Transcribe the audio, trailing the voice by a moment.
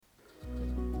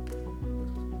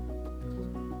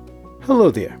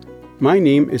Hello there, my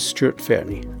name is Stuart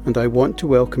Fernie and I want to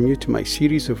welcome you to my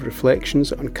series of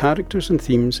reflections on characters and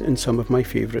themes in some of my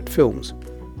favourite films.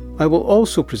 I will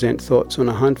also present thoughts on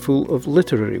a handful of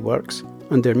literary works,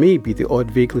 and there may be the odd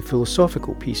vaguely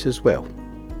philosophical piece as well.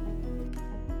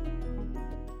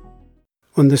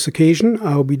 On this occasion,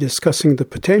 I will be discussing the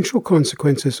potential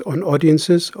consequences on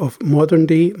audiences of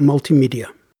modern-day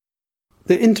multimedia.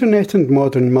 The internet and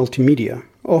modern multimedia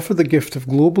offer the gift of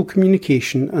global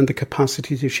communication and the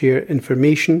capacity to share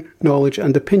information, knowledge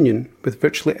and opinion with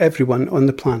virtually everyone on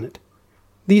the planet.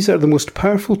 These are the most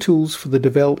powerful tools for the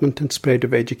development and spread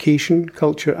of education,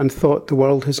 culture and thought the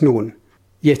world has known.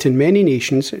 Yet in many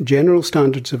nations, general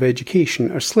standards of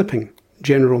education are slipping,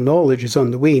 general knowledge is on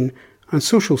the wane, and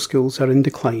social skills are in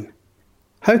decline.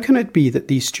 How can it be that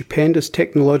these stupendous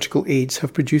technological aids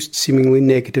have produced seemingly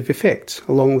negative effects,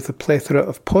 along with a plethora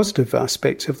of positive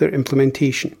aspects of their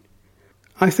implementation?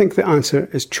 I think the answer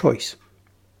is choice.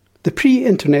 The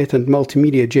pre-internet and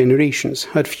multimedia generations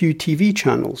had few TV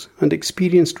channels and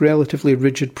experienced relatively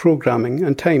rigid programming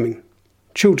and timing.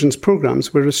 Children's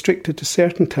programs were restricted to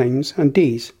certain times and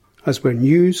days, as were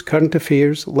news, current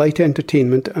affairs, light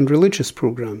entertainment and religious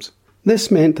programs.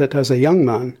 This meant that as a young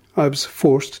man, I was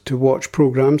forced to watch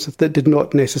programs that did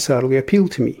not necessarily appeal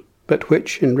to me, but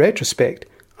which, in retrospect,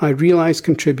 I realised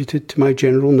contributed to my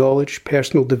general knowledge,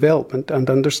 personal development and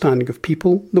understanding of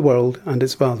people, the world and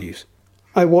its values.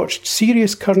 I watched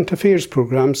serious current affairs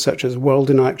programs such as World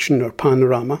in Action or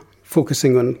Panorama,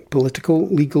 focusing on political,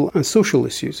 legal and social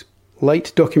issues.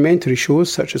 Light documentary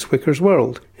shows such as Whicker's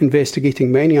World,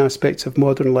 investigating many aspects of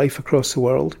modern life across the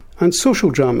world, and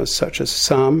social dramas such as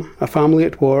Sam, A Family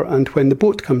at War and When the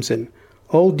Boat Comes In,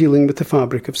 all dealing with the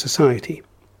fabric of society.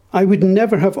 I would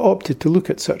never have opted to look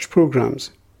at such programmes,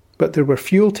 but there were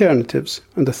few alternatives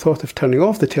and the thought of turning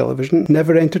off the television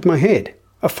never entered my head.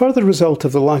 A further result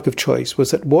of the lack of choice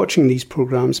was that watching these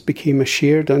programmes became a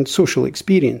shared and social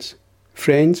experience.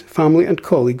 Friends, family and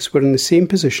colleagues were in the same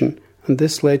position, and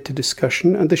this led to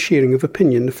discussion and the sharing of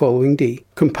opinion the following day,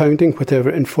 compounding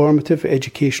whatever informative,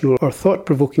 educational or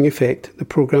thought-provoking effect the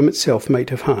programme itself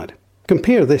might have had.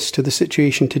 Compare this to the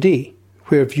situation today,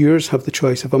 where viewers have the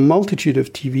choice of a multitude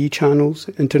of TV channels,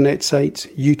 internet sites,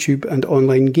 YouTube and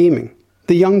online gaming.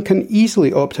 The young can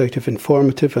easily opt out of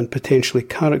informative and potentially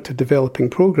character-developing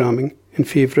programming in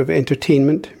favour of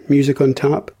entertainment, music on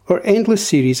tap, or endless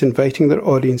series inviting their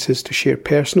audiences to share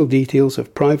personal details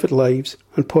of private lives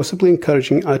and possibly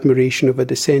encouraging admiration of a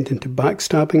descent into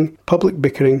backstabbing, public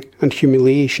bickering and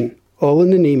humiliation, all in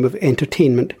the name of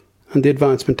entertainment and the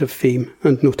advancement of fame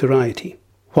and notoriety.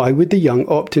 Why would the young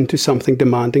opt into something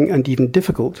demanding and even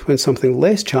difficult when something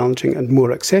less challenging and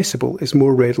more accessible is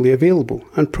more readily available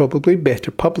and probably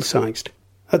better publicised?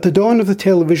 At the dawn of the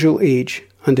televisual age,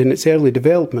 and in its early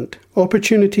development,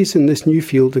 opportunities in this new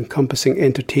field encompassing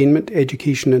entertainment,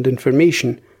 education and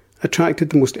information attracted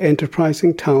the most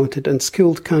enterprising, talented and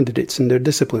skilled candidates in their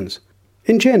disciplines.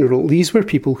 In general, these were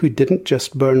people who didn't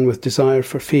just burn with desire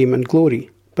for fame and glory,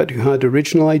 but who had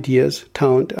original ideas,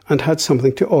 talent and had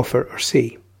something to offer or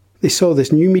say. They saw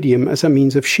this new medium as a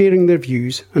means of sharing their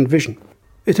views and vision.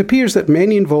 It appears that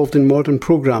many involved in modern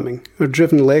programming are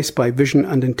driven less by vision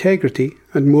and integrity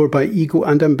and more by ego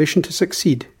and ambition to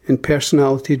succeed in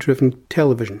personality-driven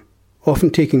television,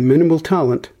 often taking minimal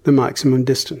talent the maximum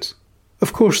distance.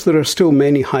 Of course, there are still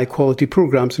many high-quality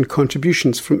programs and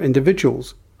contributions from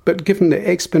individuals, but given the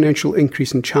exponential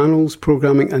increase in channels,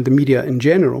 programming and the media in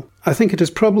general, I think it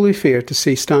is probably fair to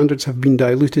say standards have been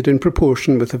diluted in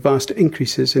proportion with the vast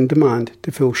increases in demand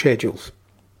to fill schedules.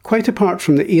 Quite apart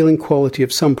from the ailing quality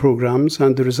of some programmes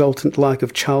and the resultant lack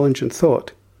of challenge and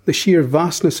thought, the sheer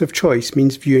vastness of choice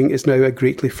means viewing is now a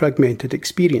greatly fragmented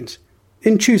experience.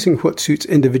 In choosing what suits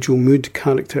individual mood,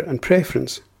 character and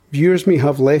preference, viewers may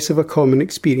have less of a common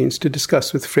experience to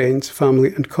discuss with friends,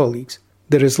 family and colleagues.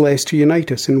 There is less to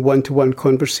unite us in one-to-one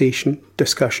conversation,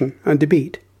 discussion and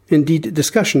debate. Indeed,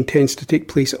 discussion tends to take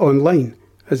place online,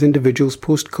 as individuals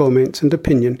post comments and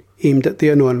opinion aimed at the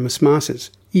anonymous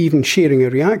masses. Even sharing a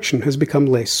reaction has become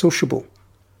less sociable.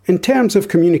 In terms of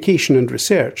communication and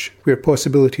research, where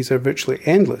possibilities are virtually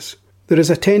endless, there is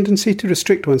a tendency to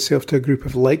restrict oneself to a group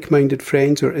of like-minded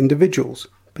friends or individuals,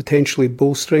 potentially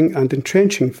bolstering and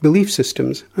entrenching belief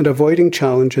systems and avoiding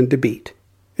challenge and debate.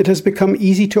 It has become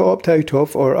easy to opt out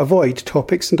of or avoid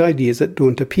topics and ideas that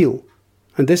don't appeal,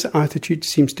 and this attitude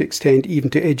seems to extend even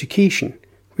to education,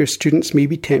 where students may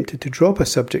be tempted to drop a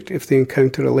subject if they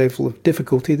encounter a level of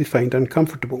difficulty they find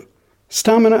uncomfortable.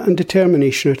 Stamina and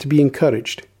determination are to be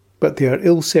encouraged. but they are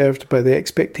ill-served by the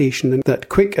expectation that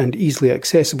quick and easily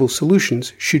accessible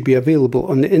solutions should be available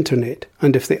on the internet,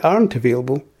 and if they aren't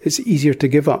available, it's easier to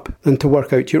give up than to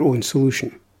work out your own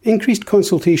solution. Increased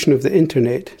consultation of the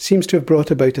internet seems to have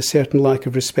brought about a certain lack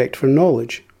of respect for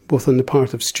knowledge, both on the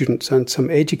part of students and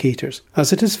some educators,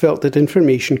 as it is felt that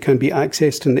information can be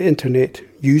accessed on the internet,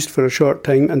 used for a short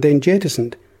time and then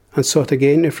jettisoned, and sought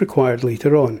again if required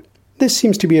later on. This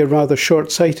seems to be a rather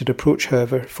short-sighted approach,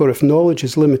 however, for if knowledge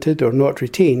is limited or not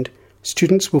retained,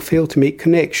 students will fail to make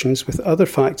connections with other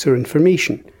facts or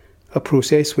information, a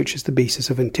process which is the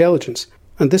basis of intelligence,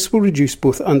 and this will reduce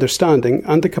both understanding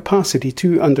and the capacity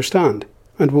to understand,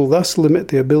 and will thus limit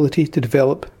the ability to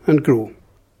develop and grow.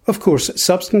 Of course,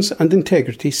 substance and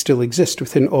integrity still exist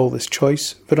within all this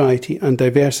choice, variety and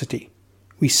diversity.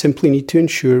 We simply need to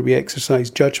ensure we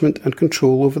exercise judgment and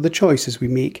control over the choices we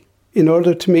make in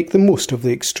order to make the most of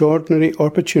the extraordinary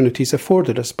opportunities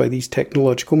afforded us by these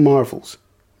technological marvels.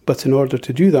 But in order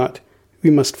to do that, we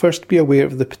must first be aware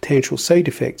of the potential side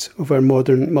effects of our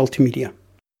modern multimedia.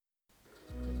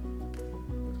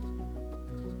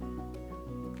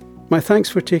 My thanks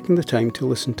for taking the time to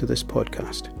listen to this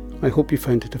podcast. I hope you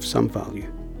found it of some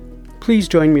value. Please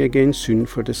join me again soon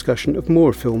for discussion of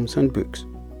more films and books.